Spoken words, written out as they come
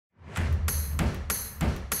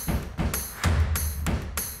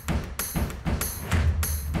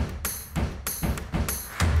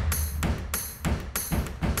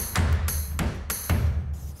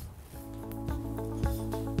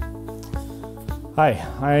Hi,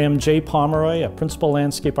 I am Jay Pomeroy, a principal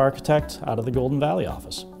landscape architect out of the Golden Valley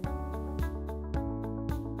office.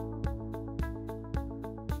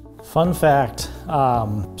 Fun fact,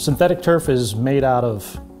 synthetic turf is made out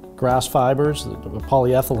of grass fibers,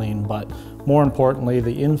 polyethylene, but more importantly,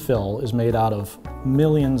 the infill is made out of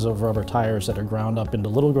millions of rubber tires that are ground up into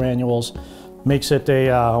little granules. Makes it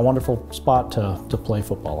a wonderful spot to play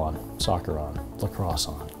football on, soccer on, lacrosse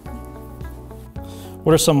on.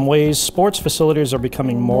 What are some ways sports facilities are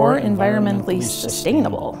becoming more environmentally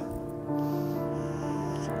sustainable?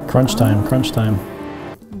 Crunch time, crunch time.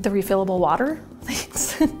 The refillable water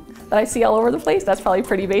things that I see all over the place, that's probably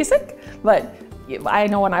pretty basic, but I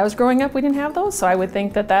know when I was growing up we didn't have those, so I would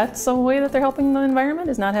think that that's a way that they're helping the environment,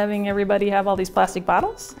 is not having everybody have all these plastic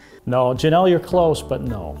bottles. No, Janelle, you're close, but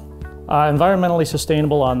no. Environmentally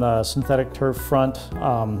sustainable on the synthetic turf front.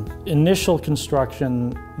 Initial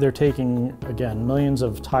construction, they're taking, again, millions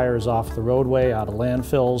of tires off the roadway, out of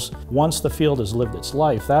landfills. Once the field has lived its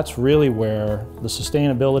life, that's really where the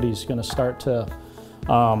sustainability is going to start to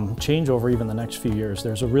change over even the next few years.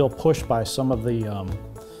 There's a real push by some of the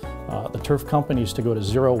turf companies to go to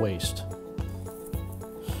zero waste.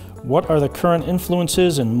 What are the current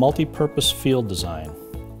influences in multi-purpose field design?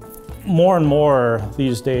 More and more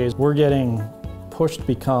these days, we're getting pushed to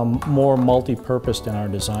become more multi-purposed in our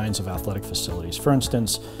designs of athletic facilities. For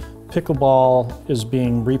instance, pickleball is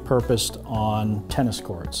being repurposed on tennis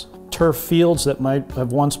courts. Turf fields that might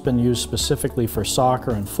have once been used specifically for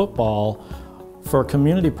soccer and football for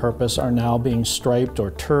community purpose are now being striped or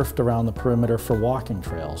turfed around the perimeter for walking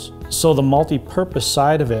trails. So the multi-purpose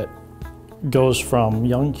side of it goes from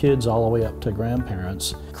young kids all the way up to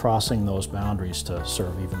grandparents, crossing those boundaries to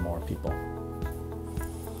serve even more people.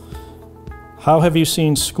 How have you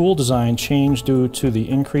seen school design change due to the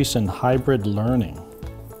increase in hybrid learning?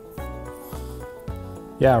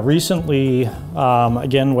 Yeah, recently,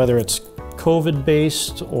 again, whether it's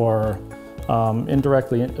COVID-based or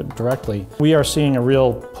directly, we are seeing a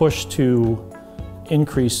real push to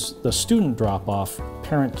increase the student drop-off,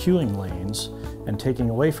 parent queuing lanes, and taking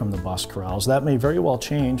away from the bus corrals. That may very well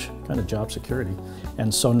change kind of job security.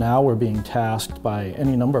 And so now we're being tasked by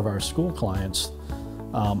any number of our school clients,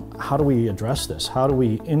 how do we address this? How do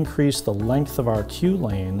we increase the length of our queue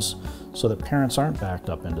lanes so that parents aren't backed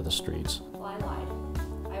up into the streets? Well, I lied.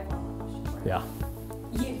 I have one more question for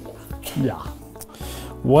you. Yeah. Yeah.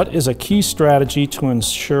 What is a key strategy to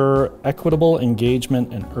ensure equitable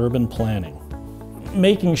engagement in urban planning?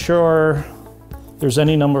 Making sure there's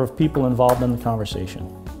any number of people involved in the conversation.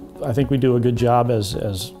 I think we do a good job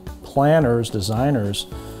as planners, designers,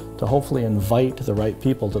 to hopefully invite the right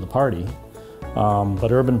people to the party.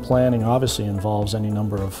 But urban planning obviously involves any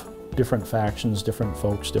number of different factions, different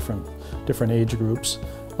folks, different age groups.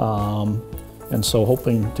 And so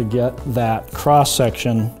hoping to get that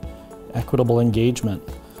cross-section equitable engagement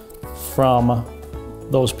from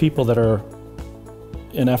those people that are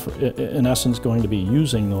in essence going to be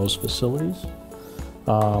using those facilities.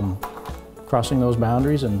 Crossing those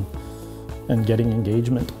boundaries and getting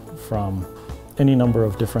engagement from any number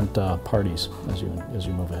of different parties as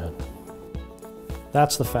you move ahead.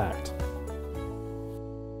 That's the fact.